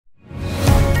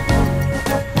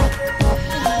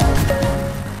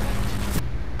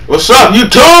What's up,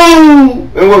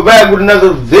 YouTube? And we're back with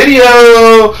another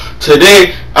video.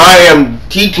 Today, I am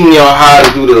teaching y'all how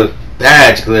to do the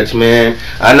badge glitch, man.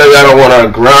 I know y'all don't want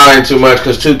to grind too much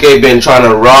because 2K been trying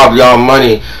to rob y'all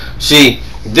money. See,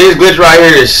 this glitch right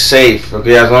here is safe,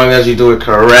 okay? As long as you do it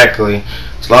correctly.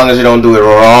 As long as you don't do it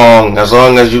wrong. As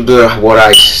long as you do what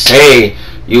I say,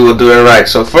 you will do it right.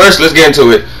 So first, let's get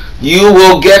into it. You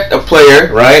will get a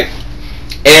player, right?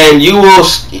 And you will,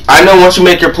 I know once you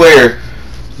make your player,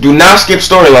 do not skip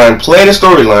storyline. Play the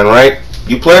storyline, right?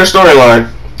 You play the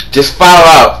storyline. Just file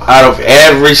out of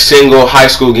every single high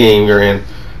school game you're in.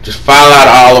 Just file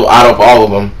out of all of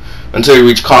them until you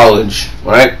reach college,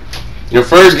 right? Your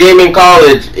first game in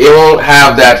college, it won't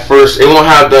have it won't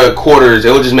have the quarters.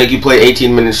 It will just make you play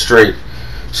 18 minutes straight.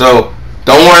 So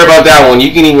don't worry about that one.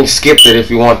 You can even skip it if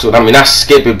you want to. I mean, not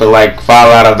skip it, but like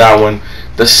file out of that one.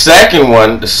 The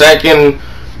second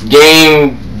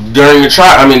game during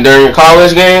your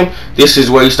college game, this is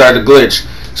where you start the glitch.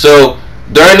 So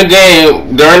during the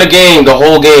game, the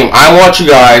whole game, I want you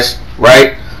guys,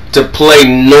 right, to play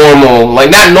normal, like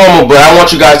not normal, but I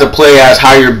want you guys to play as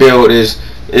how your build is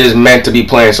meant to be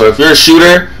playing. So if you're a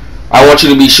shooter, I want you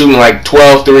to be shooting like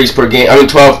 12 threes per game. I mean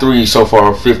 12 threes so far,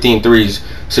 or 15 threes,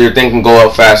 so your thing can go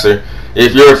up faster.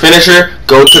 If you're a finisher,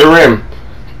 go to the rim.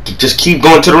 Just keep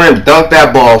going to the rim. Dunk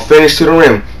that ball. Finish to the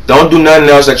rim. Don't do nothing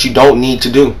else that you don't need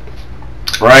to do.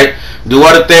 Right? Do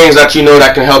other things that you know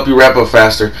that can help you wrap up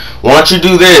faster. Once you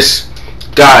do this,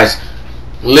 guys,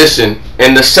 listen.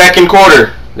 In the second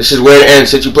quarter, this is where it ends.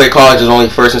 Since you play college, is only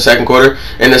first and second quarter.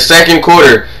 In the second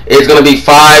quarter, it's going to be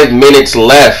 5 minutes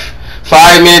left.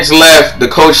 5 minutes left. The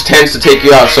coach tends to take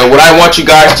you out. So what I want you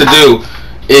guys to do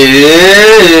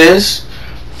is,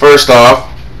 first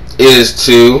off, is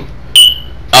to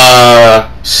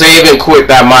save and quit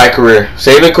that My Career.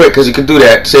 Save and quit, because you can do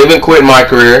that. Save and quit My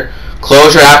Career.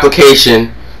 Close your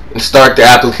application and start the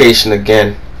application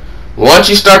again. Once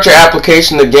you start your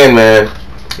application again, man,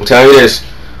 I'm telling you this,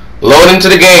 load into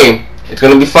the game. It's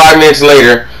going to be 5 minutes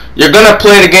later. You're going to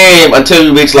play the game until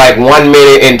you reach like 1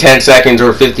 minute and 10 seconds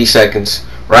or 50 seconds,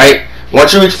 right?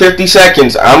 Once you reach 50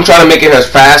 seconds, I'm trying to make it as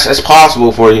fast as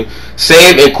possible for you.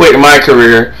 Save and quit My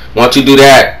Career. Once you do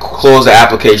that, close the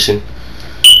application.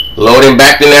 Loading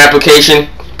back in the application,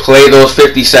 play those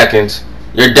 50 seconds.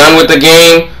 You're done with the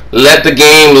game, let the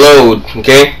game load,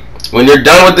 okay? When you're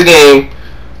done with the game,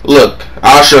 look,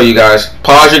 I'll show you guys.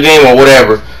 Pause your game or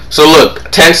whatever. So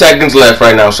look, 10 seconds left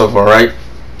right now so far, right?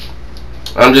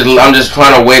 I'm just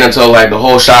trying to wait until like the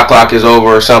whole shot clock is over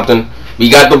or something. We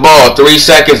got the ball, 3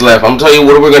 seconds left. I'm telling you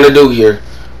what we're gonna do here.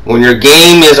 When your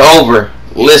game is over,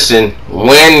 listen,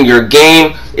 when your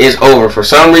game is over. For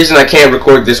some reason I can't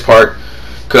record this part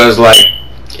because like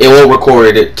it won't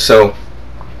record it, so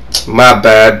my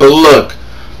bad. But look,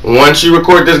 once you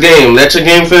record this game, let your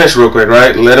game finish real quick,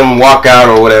 right? Let them walk out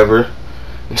or whatever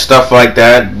and stuff like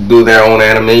that, do their own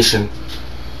animation.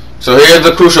 So here's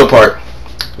the crucial part.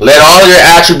 Let all your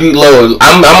attribute load.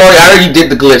 I already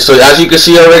did the glitch, so as you can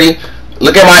see already,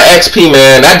 look at my XP,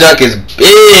 man. That dunk is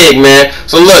big, man.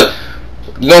 So look,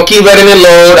 you're gonna keep letting it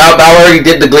load. I already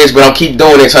did the glitch, but I'll keep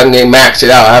doing it so I can max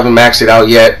it out. I haven't maxed it out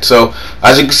yet. So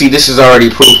as you can see, this is already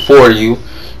proof for you,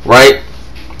 right?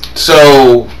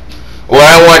 So what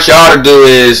I want y'all to do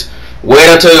is wait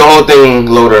until your whole thing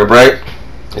load up, right?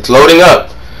 It's loading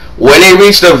up. When it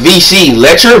reaches the VC,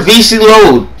 let your VC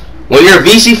load. When your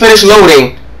VC finish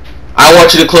loading, I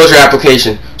want you to close your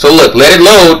application. So look, let it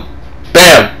load.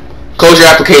 Bam. Close your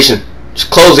application. Just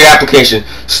close the application.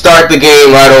 Start the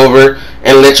game right over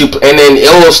and then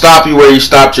it will stop you where you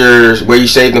stopped where you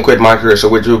saved and quit My Career, so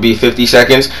which will be 50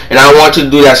 seconds. And I want you to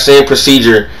do that same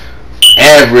procedure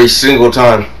every single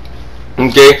time.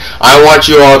 Okay? I want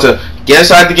you all to get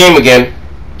inside the game again.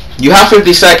 You have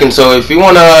 50 seconds, so if you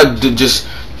wanna if you just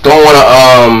don't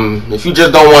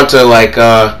want to like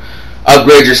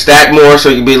upgrade your stat more so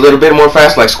you can be a little bit more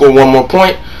fast, like score one more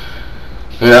point,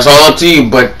 and that's all up to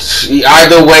you. But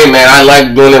either way, man, I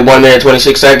like doing it 1 minute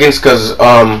 26 seconds because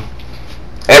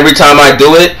every time I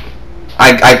do it,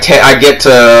 I get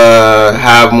to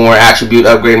have more attribute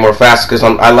upgrade more fast because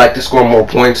I like to score more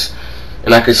points,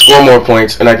 and I can score more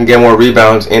points and I can get more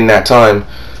rebounds in that time.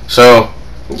 So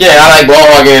yeah, I like ball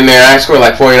hogging in there. I scored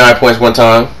like 49 points one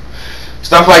time.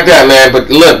 Stuff like that, man. But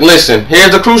look, listen.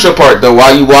 Here's the crucial part, though,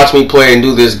 while you watch me play and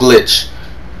do this glitch.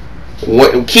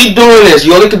 Keep doing this.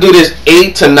 You only can do this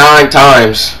 8 to 9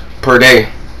 times per day.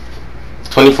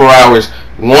 24 hours.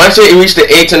 Once it reaches the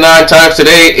 8 to 9 times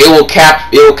today, it will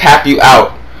cap you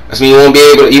out. That's mean you won't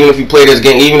be able to, even if you play this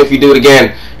game, even if you do it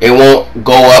again, it won't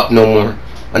go up no more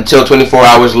until 24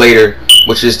 hours later.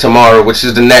 which is tomorrow, which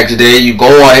is the next day. You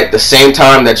go on it the same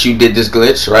time that you did this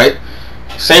glitch, right?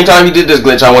 Same time you did this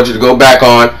glitch, I want you to go back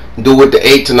on, do it the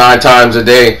 8 to 9 times a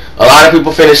day. A lot of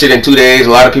people finish it in 2 days. A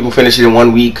lot of people finish it in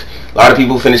 1 week. A lot of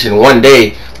people finish it in 1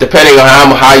 day, depending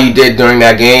on how you did during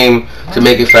that game to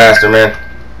make it faster, man.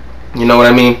 You know what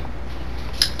I mean?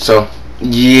 So,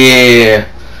 yeah.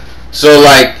 So,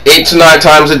 like, 8 to 9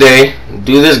 times a day,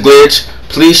 do this glitch.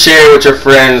 Please share it with your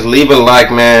friends. Leave a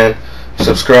like, man.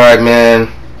 Subscribe,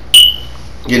 man.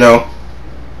 You know,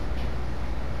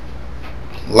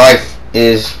 life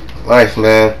is life,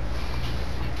 man.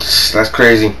 That's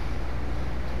crazy.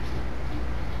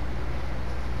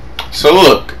 So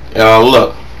look, y'all,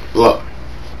 look.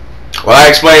 While I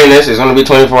explain this, it's gonna be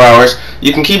 24 hours.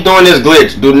 You can keep doing this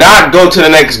glitch. Do not go to the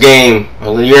next game.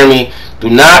 You hear me? Do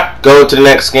not go to the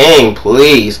next game,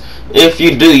 please. If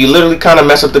you do, you literally kind of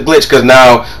mess up the glitch, because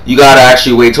now you gotta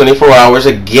actually wait 24 hours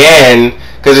again.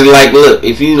 Because it's like, look,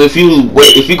 if you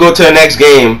go to the next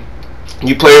game,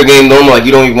 you play your game normal, like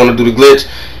you don't even want to do the glitch,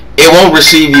 it won't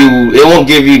it won't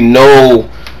give you no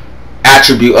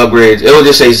attribute upgrades. It will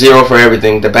just say 0 for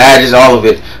everything, the badges, all of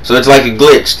it. So it's like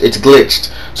it's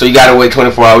glitched. So you gotta wait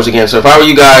 24 hours again. So if I were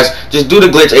you guys, just do the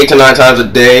glitch 8 to 9 times a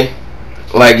day,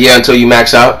 like, yeah, until you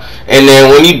max out. And then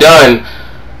when you're done,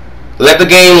 let the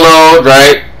game load,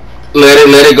 right? Let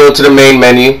it go to the main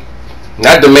menu.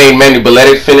 Not the main menu, but let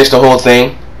it finish the whole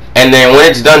thing. And then when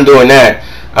it's done doing that,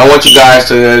 I want you guys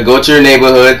to go to your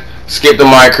neighborhood, skip the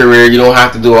My Career. You don't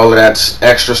have to do all of that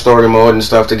extra story mode and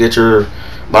stuff to get your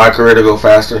My Career to go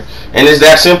faster. And it's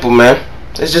that simple, man.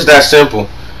 It's just that simple.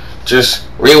 Just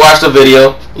rewatch the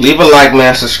video, leave a like,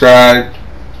 man, subscribe,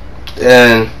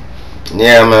 and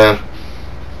yeah, man.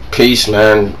 Peace,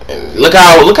 man. Look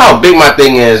how big my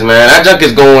thing is, man. That junk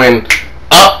is going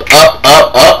up.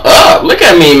 Look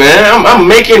at me, man. I'm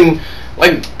making,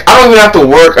 like, I don't even have to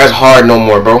work as hard no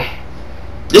more, bro.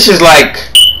 This is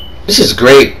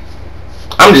great.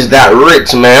 I'm just that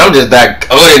rich, man. I'm just that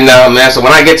good now, man. So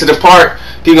when I get to the park,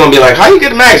 people gonna be like, how you get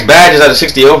the max badges out of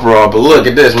 60 overall? But look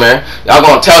at this, man. Y'all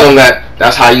gonna tell them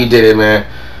that's how you did it, man.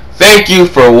 Thank you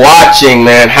for watching,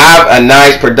 man. Have a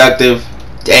nice, productive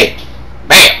day.